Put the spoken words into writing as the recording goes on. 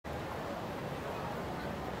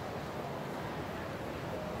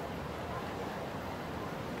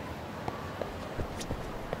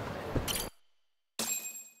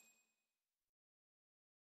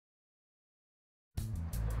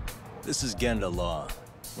This is Genda Law,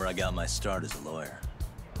 where I got my start as a lawyer.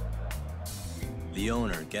 The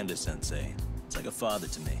owner, Genda-sensei, is like a father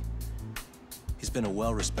to me. He's been a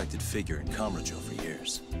well-respected figure in Kamurocho for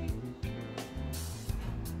years.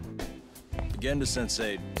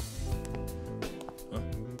 Genda-sensei... Huh?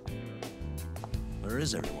 Where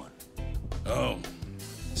is everyone? Oh,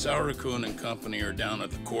 Saura-kun and company are down at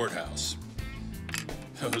the courthouse.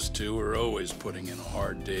 Those two are always putting in a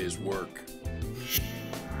hard day's work.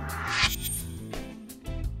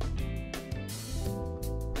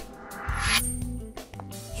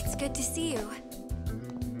 It's good to see you.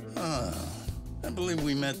 I believe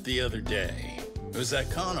we met the other day. It was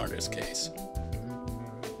that con artist case.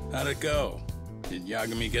 How'd it go? Did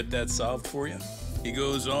Yagami get that solved for you? He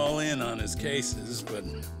goes all in on his cases, but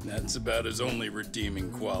that's about his only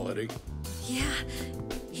redeeming quality. Yeah,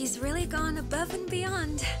 he's really gone above and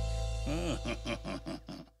beyond.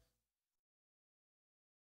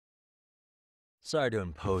 Sorry to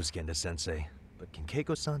impose, Genda-sensei, but can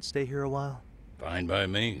Keiko-san stay here a while? Fine by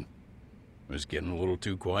me. It was getting a little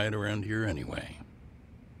too quiet around here anyway.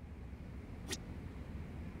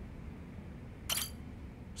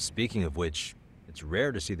 Speaking of which, it's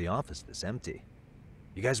rare to see the office this empty.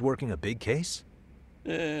 You guys working a big case?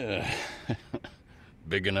 Yeah.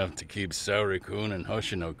 Big enough to keep Saori-kun and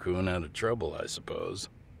Hoshino-kun out of trouble, I suppose.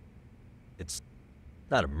 It's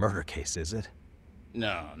not a murder case, is it?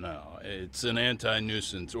 No. It's an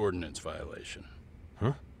anti-nuisance ordinance violation.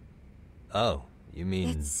 Huh? Oh, you mean...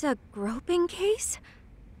 It's a groping case?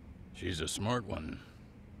 She's a smart one.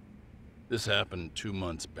 This happened 2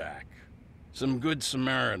 months back. Some good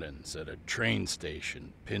Samaritans at a train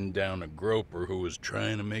station pinned down a groper who was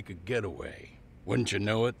trying to make a getaway. Wouldn't you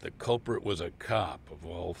know it, the culprit was a cop, of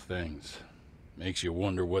all things. Makes you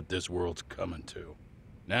wonder what this world's coming to.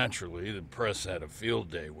 Naturally, the press had a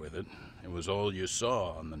field day with it. It was all you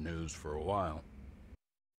saw on the news for a while.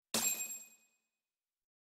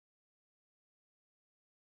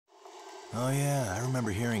 Oh yeah, I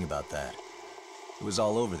remember hearing about that. It was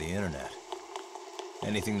all over the internet.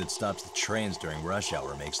 Anything that stops the trains during rush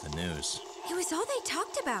hour makes the news. It was all they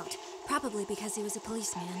talked about. Probably because he was a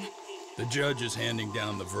policeman. The judge is handing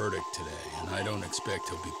down the verdict today, and I don't expect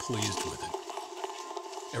he'll be pleased with it.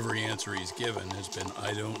 Every answer he's given has been,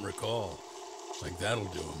 I don't recall. Like that'll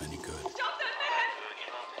do him any good. Stop that man!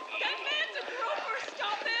 That man's a groper!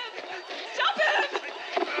 Stop him! Stop him!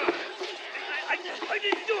 I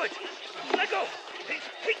didn't do it! Let go! Hey,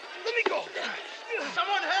 let me go!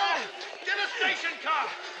 Someone help! Get a station car!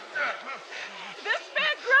 This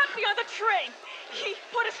man grabbed me on the train! He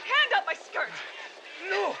put his hand up my skirt!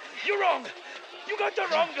 No! You're wrong! You got the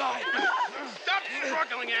wrong guy! Stop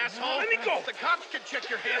struggling, asshole! Let me go! The cops can check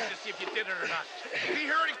your hands to see if you did it or not. Be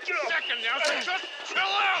here any second now, so just chill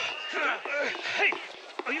out! Hey!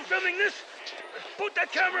 Are you filming this? Put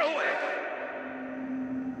that camera away!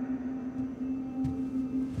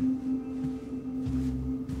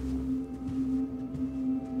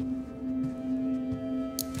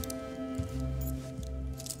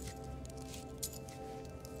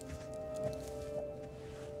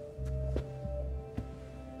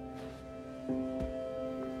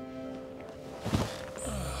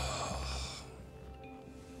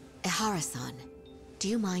 Ihara-san, do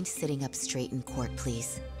you mind sitting up straight in court,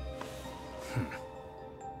 please?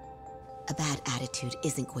 A bad attitude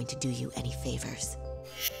isn't going to do you any favors.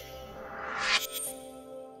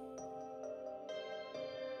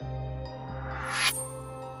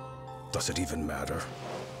 Does it even matter?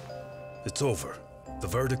 It's over. The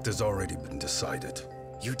verdict has already been decided.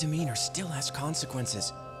 Your demeanor still has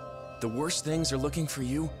consequences. The worse things are looking for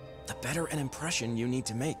you, the better an impression you need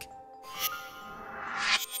to make.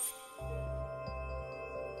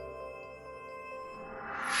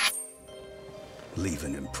 Leave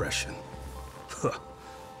an impression. Huh.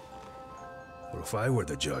 Well, if I were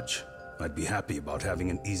the judge, I'd be happy about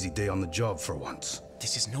having an easy day on the job for once.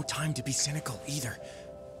 This is no time to be cynical, either.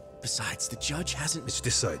 Besides, the judge hasn't... It's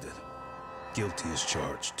decided. Guilty is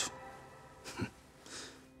charged.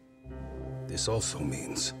 This also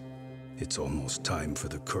means it's almost time for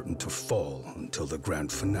the curtain to fall until the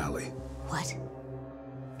grand finale. What?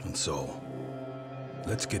 And so,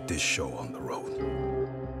 let's get this show on the road.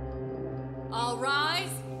 All rise!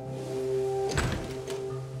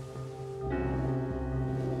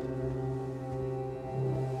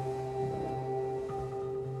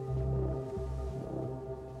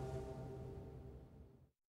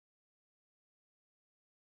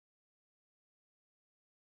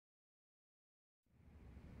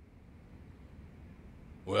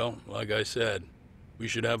 Well, like I said, we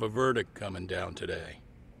should have a verdict coming down today.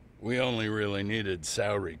 We only really needed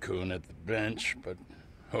Saori-kun at the bench, but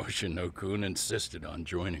Hoshino-kun insisted on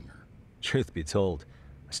joining her. Truth be told,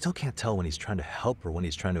 I still can't tell when he's trying to help or when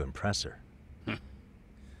he's trying to impress her.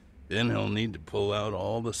 Then he'll need to pull out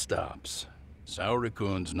all the stops.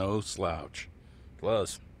 Saori-kun's no slouch.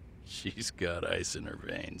 Plus, she's got ice in her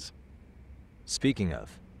veins. Speaking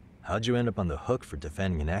of, how'd you end up on the hook for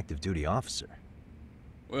defending an active duty officer?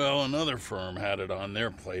 Well, another firm had it on their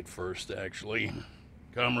plate first, actually.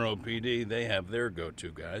 Kamuro PD, they have their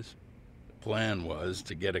go-to guys. The plan was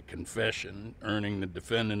to get a confession, earning the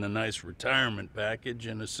defendant a nice retirement package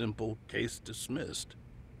and a simple case dismissed.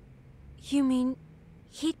 You mean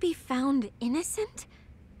he'd be found innocent?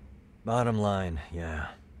 Bottom line, yeah.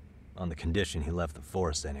 On the condition he left the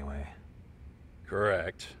force anyway.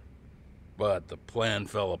 Correct. But the plan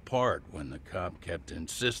fell apart when the cop kept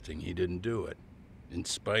insisting he didn't do it, in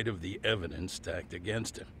spite of the evidence stacked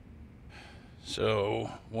against him. So,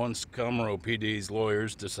 once Kamuro PD's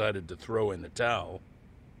lawyers decided to throw in the towel,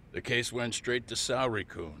 the case went straight to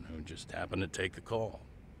Saori-kun, who just happened to take the call.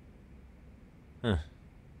 Huh.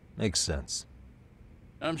 Makes sense.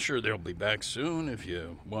 I'm sure they'll be back soon if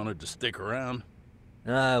you wanted to stick around.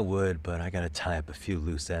 I would, but I gotta tie up a few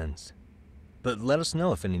loose ends. But let us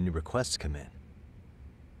know if any new requests come in.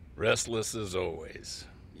 Restless as always.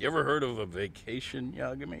 You ever heard of a vacation,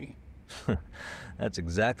 Yagami? That's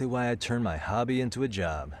exactly why I turned my hobby into a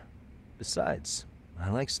job. Besides, I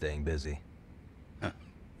like staying busy.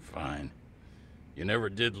 Fine. You never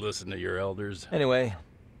did listen to your elders. Anyway,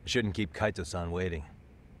 I shouldn't keep Kaito-san waiting.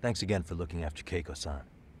 Thanks again for looking after Keiko-san.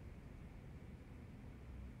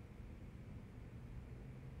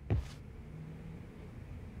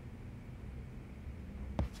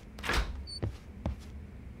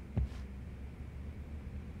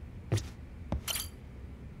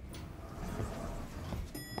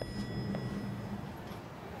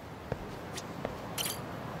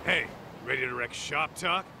 Hey, ready to wreck shop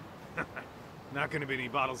talk? Not gonna be any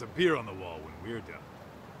bottles of beer on the wall when we're done.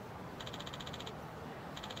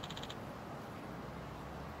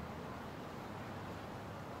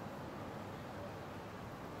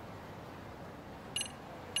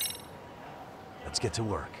 Let's get to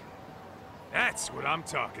work. That's what I'm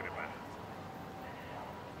talking about.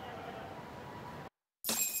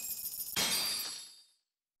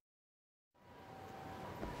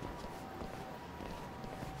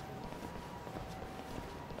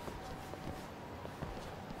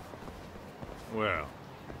 Well,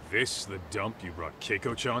 this the dump you brought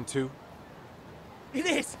Keiko-chan to? It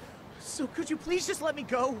is! So could you please just let me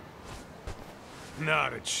go?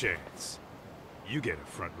 Not a chance. You get a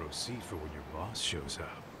front row seat for when your boss shows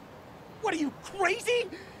up. What are you, crazy?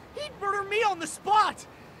 He'd murder me on the spot!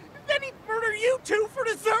 Then he'd murder you two for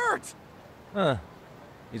dessert! Huh.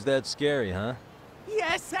 He's that scary, huh?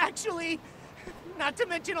 Yes, actually. Not to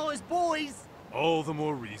mention all his boys. All the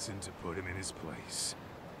more reason to put him in his place.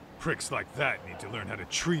 Pricks like that need to learn how to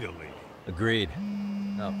treat a lady. Agreed.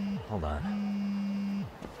 Oh, hold on.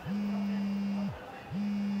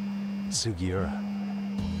 Sugiura.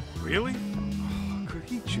 Really? Oh, could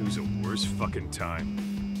he choose a worse fucking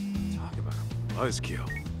time? Talk about a buzzkill.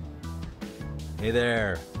 Hey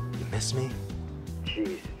there. You miss me?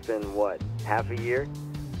 Jeez, it's been what, half a year?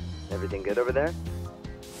 Everything good over there?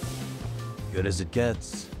 Good as it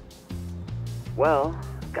gets. Well,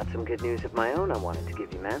 I've got some good news of my own I wanted to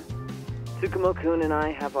give you, man. Tsukumo-kun and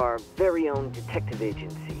I have our very own detective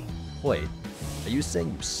agency. Wait, are you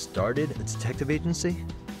saying you started a detective agency?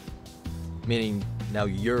 Meaning, now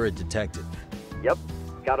you're a detective? Yep,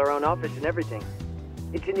 got our own office and everything.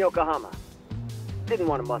 It's in Yokohama. Didn't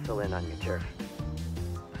want to muscle in on your turf.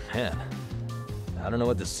 Man, I don't know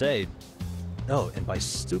what to say. Oh, and by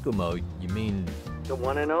Tsukumo, you mean... The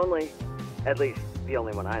one and only. At least, the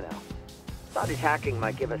only one I know. Thought his hacking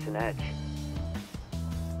might give us an edge.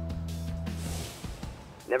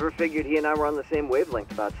 Never figured he and I were on the same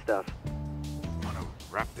wavelength about stuff. Wanna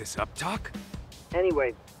wrap this up, Doc?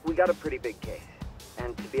 Anyway, we got a pretty big case.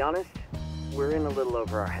 And to be honest, we're in a little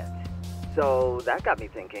over our heads. So that got me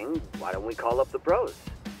thinking, why don't we call up the pros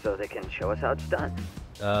so they can show us how it's done?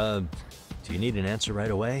 Do you need an answer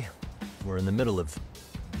right away? We're in the middle of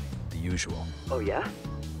the usual. Oh yeah?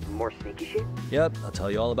 More sneaky shit? Yep, I'll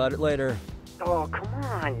tell you all about it later. Oh, come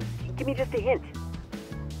on. Give me just a hint.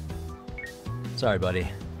 Sorry, buddy.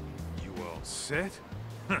 You all set?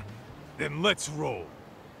 Then let's roll.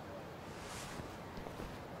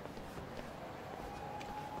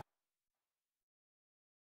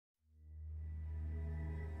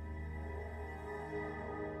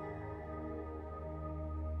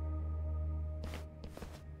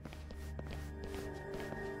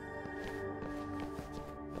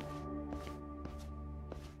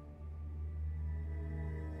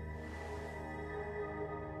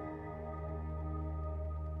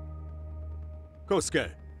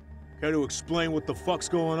 Kosuke, care to explain what the fuck's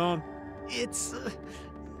going on? It's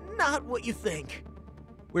not what you think.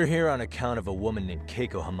 We're here on account of a woman named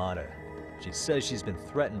Keiko Hamada. She says she's been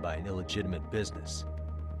threatened by an illegitimate business.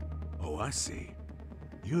 Oh, I see.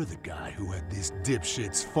 You're the guy who had this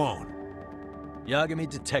dipshit's phone. Yagami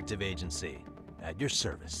Detective Agency, at your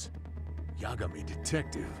service. Yagami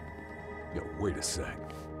Detective? Yo, wait a sec.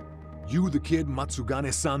 You the kid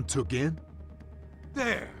Matsugane-san took in?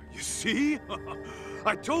 There, you see?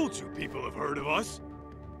 I told you people have heard of us.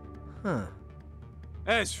 Huh.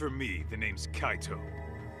 As for me, the name's Kaito.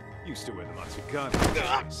 Used to wear the Matsugane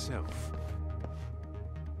myself.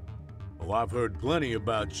 Oh, I've heard plenty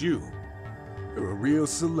about you. You're a real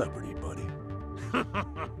celebrity, buddy.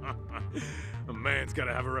 A man's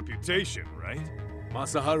gotta have a reputation, right?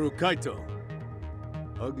 Masaharu Kaito.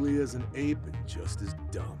 Ugly as an ape and just as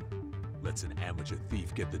dumb. Lets an amateur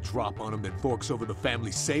thief get the drop on him, then forks over the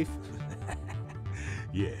family safe?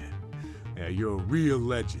 Yeah, you're a real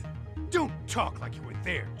legend. Don't talk like you were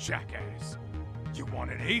there, jackass. You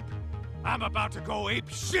want an ape? I'm about to go ape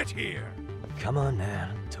shit here. Come on,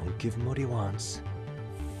 man. Don't give him what he wants.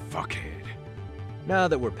 Fuckhead. Now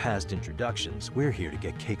that we're past introductions, we're here to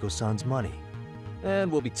get Keiko-san's money.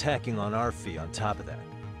 And we'll be tacking on our fee on top of that.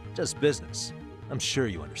 Just business. I'm sure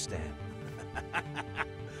you understand.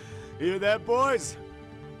 Hear that, boys?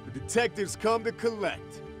 The detectives come to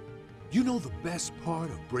collect. You know the best part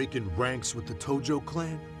of breaking ranks with the Tojo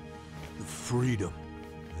clan? The freedom.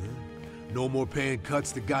 No more paying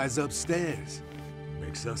cuts to guys upstairs.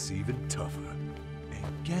 Makes us even tougher.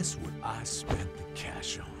 And guess what I spent the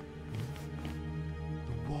cash on?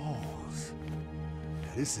 The walls.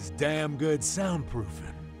 Now this is damn good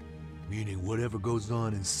soundproofing. Meaning whatever goes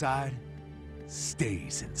on inside,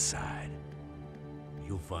 stays inside.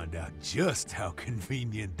 You'll find out just how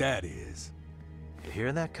convenient that is. You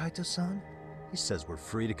hear that, Kaito-san? He says we're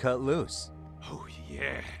free to cut loose. Oh,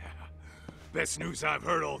 yeah. Best news I've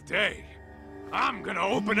heard all day. I'm gonna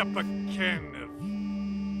open up a can of...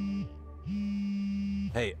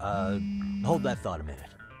 Hey, hold that thought a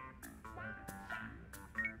minute.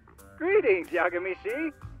 Greetings,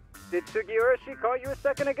 Yagami-shi. Did Sugiura-shi call you a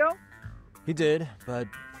second ago? He did, but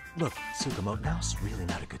look, Tsukumo, now's really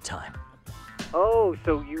not a good time. Oh,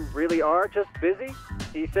 so you really are just busy?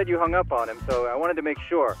 He said you hung up on him, so I wanted to make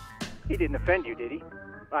sure. He didn't offend you, did he?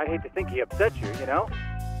 I'd hate to think he upset you, you know?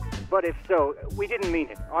 But if so, we didn't mean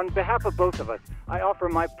it. On behalf of both of us, I offer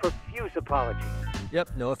my profuse apologies.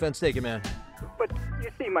 Yep, no offense taken, man. But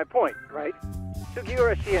you see my point, right?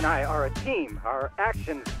 Sugiura-shi and I are a team. Our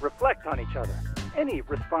actions reflect on each other. Any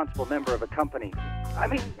responsible member of a company, I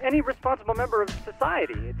mean, any responsible member of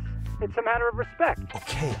society, it's a matter of respect.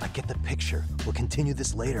 Okay, I get the picture. We'll continue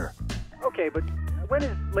this later. Okay, but when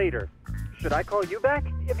is later? Should I call you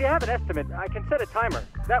back? If you have an estimate, I can set a timer.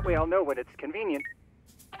 That way I'll know when it's convenient.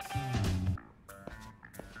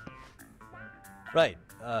 Right,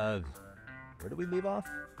 where did we leave off?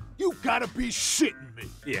 You gotta be shitting me!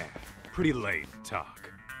 Yeah, pretty lame talk.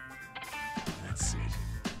 That's it.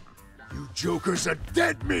 You jokers are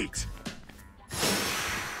dead meat!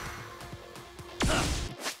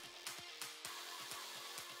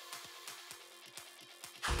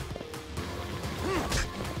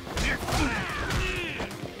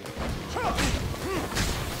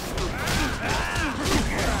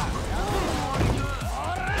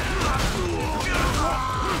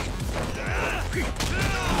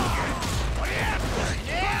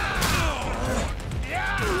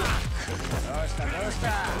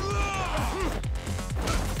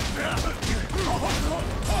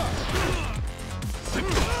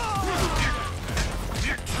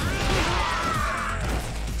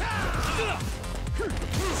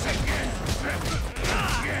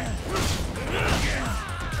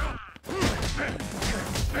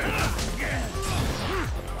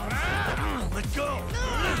 Let go!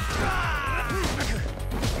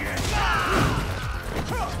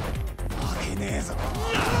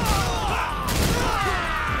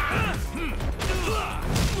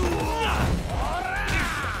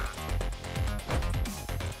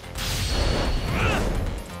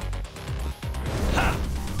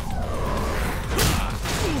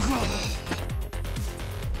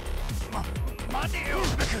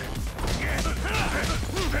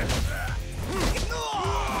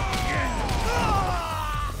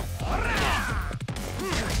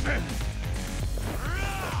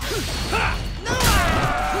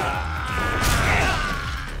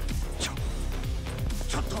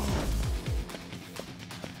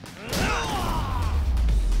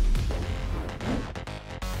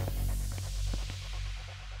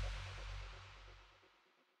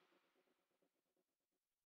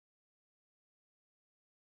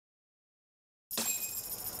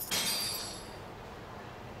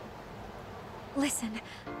 Listen,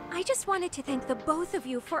 I just wanted to thank the both of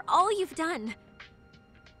you for all you've done.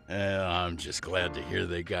 I'm just glad to hear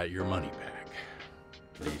they got your money back.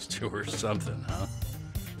 These two are something, huh?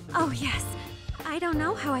 Oh, yes. I don't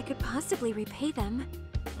know how I could possibly repay them.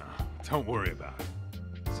 Oh, don't worry about it.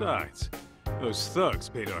 Besides, those thugs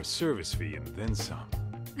paid our service fee and then some.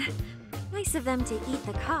 Nice of them to eat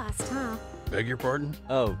the cost, huh? Beg your pardon?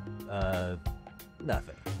 Oh,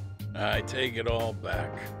 nothing. I take it all back.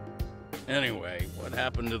 Anyway, what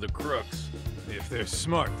happened to the crooks? If they're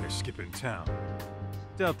smart, they're skipping town.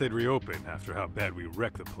 Doubt they'd reopen after how bad we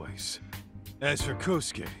wrecked the place. As for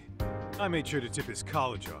Kosuke, I made sure to tip his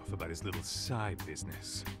college off about his little side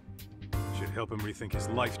business. Should help him rethink his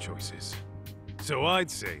life choices. So I'd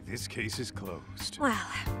say this case is closed. Well,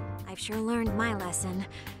 I've sure learned my lesson.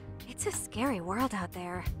 It's a scary world out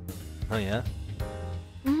there. Oh, yeah?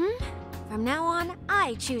 Mm-hmm. From now on,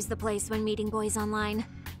 I choose the place when meeting boys online.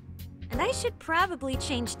 And I should probably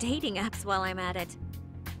change dating apps while I'm at it.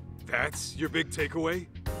 That's your big takeaway?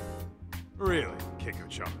 Really,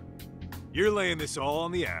 Keiko-chan? You're laying this all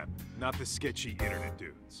on the app, not the sketchy internet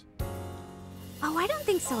dudes. Oh, I don't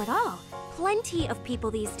think so at all. Plenty of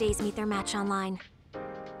people these days meet their match online.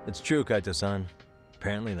 It's true, Kaito-san.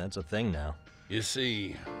 Apparently that's a thing now. You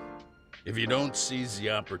see, if you don't seize the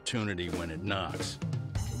opportunity when it knocks,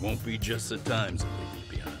 it won't be just the times that leave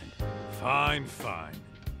you behind. Fine, fine.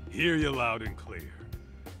 Hear you loud and clear.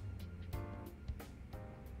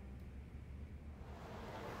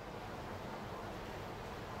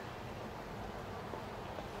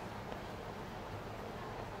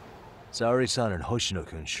 Saori-san and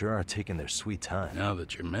Hoshino-kun sure are taking their sweet time. Now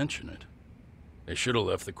that you mention it, they should have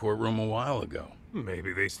left the courtroom a while ago.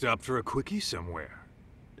 Maybe they stopped for a quickie somewhere.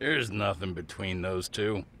 There's nothing between those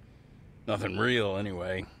two. Nothing real,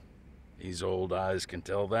 anyway. These old eyes can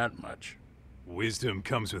tell that much. Wisdom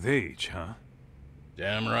comes with age, huh?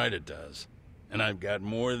 Damn right it does. And I've got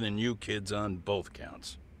more than you kids on both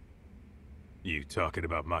counts. You talking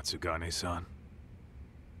about Matsugane-san?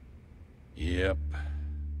 Yep.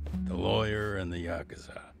 The lawyer and the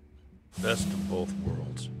Yakuza. Best of both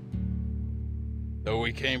worlds. Though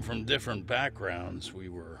we came from different backgrounds, we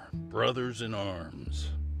were brothers in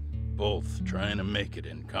arms. Both trying to make it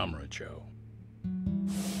in Kamurocho.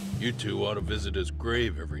 You two ought to visit his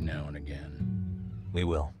grave every now and again. We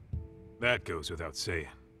will. That goes without saying.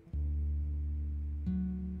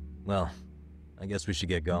 Well, I guess we should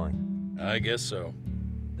get going. I guess so.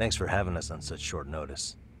 Thanks for having us on such short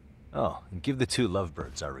notice. Oh, and give the two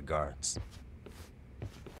lovebirds our regards.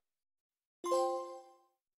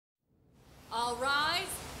 All rise.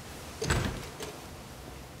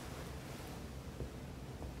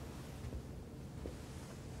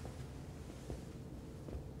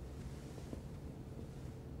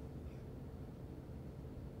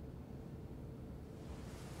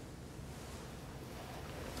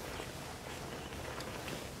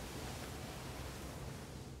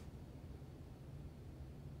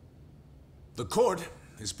 The court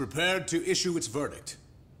is prepared to issue its verdict.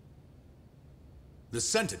 The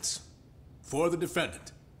sentence for the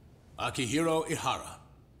defendant, Akihiro Ihara,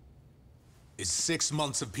 is 6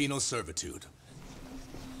 months of penal servitude.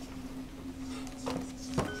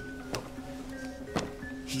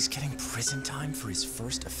 He's getting prison time for his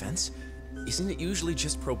first offense? Isn't it usually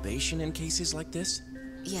just probation in cases like this?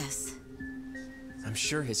 Yes. I'm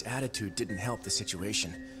sure his attitude didn't help the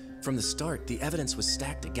situation. From the start, the evidence was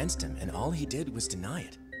stacked against him, and all he did was deny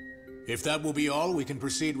it. If that will be all, we can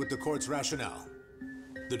proceed with the court's rationale.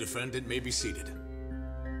 The defendant may be seated.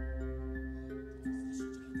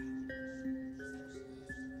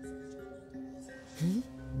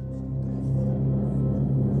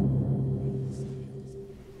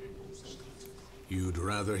 You'd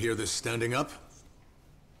rather hear this standing up?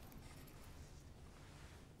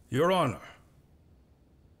 Your Honor,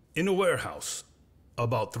 in a warehouse,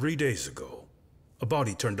 about 3 days ago, a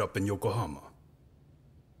body turned up in Yokohama.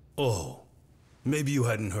 Oh, maybe you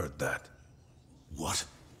hadn't heard that. What?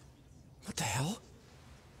 What the hell?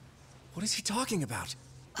 What is he talking about?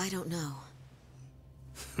 I don't know.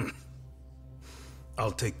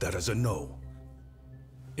 I'll take that as a no.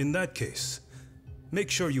 In that case, make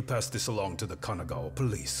sure you pass this along to the Kanagawa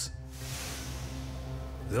police.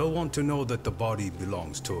 They'll want to know that the body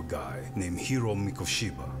belongs to a guy named Hiro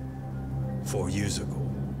Mikoshiba. 4 years ago,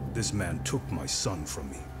 this man took my son from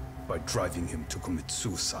me by driving him to commit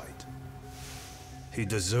suicide. He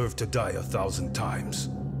deserved to die 1,000 times,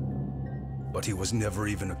 but he was never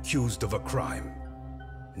even accused of a crime.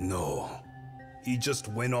 No, he just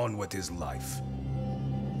went on with his life.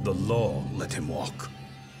 The law let him walk.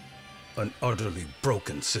 An utterly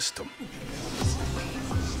broken system.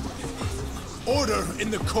 Order in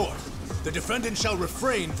the court. The defendant shall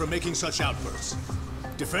refrain from making such outbursts.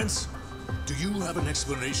 Defense, do you have an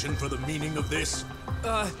explanation for the meaning of this?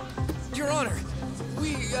 Your Honor,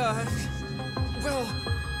 well...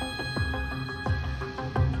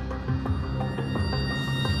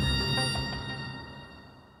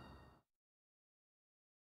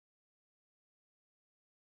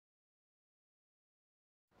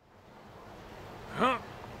 Huh?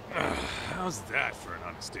 How's that for an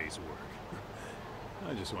honest day's work?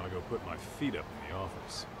 I just want to go put my feet up in the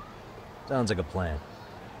office. Sounds like a plan.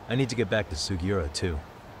 I need to get back to Sugiura, too.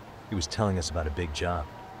 He was telling us about a big job.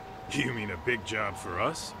 You mean a big job for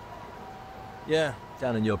us? Yeah,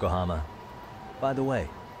 down in Yokohama. By the way,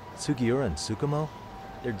 Sugiura and Tsukumo,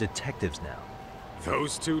 they're detectives now.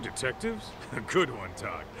 Those two detectives? A good one,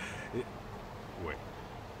 Doc. Wait,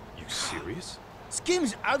 you serious? This game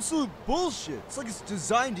is absolute bullshit. It's like it's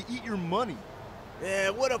designed to eat your money. Yeah,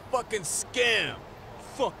 what a fucking scam!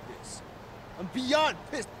 Fuck this. I'm beyond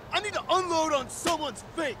pissed. I need to unload on someone's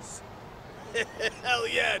face. Hell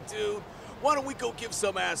yeah, dude. Why don't we go give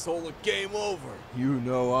some asshole a game over? You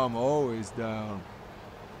know I'm always down.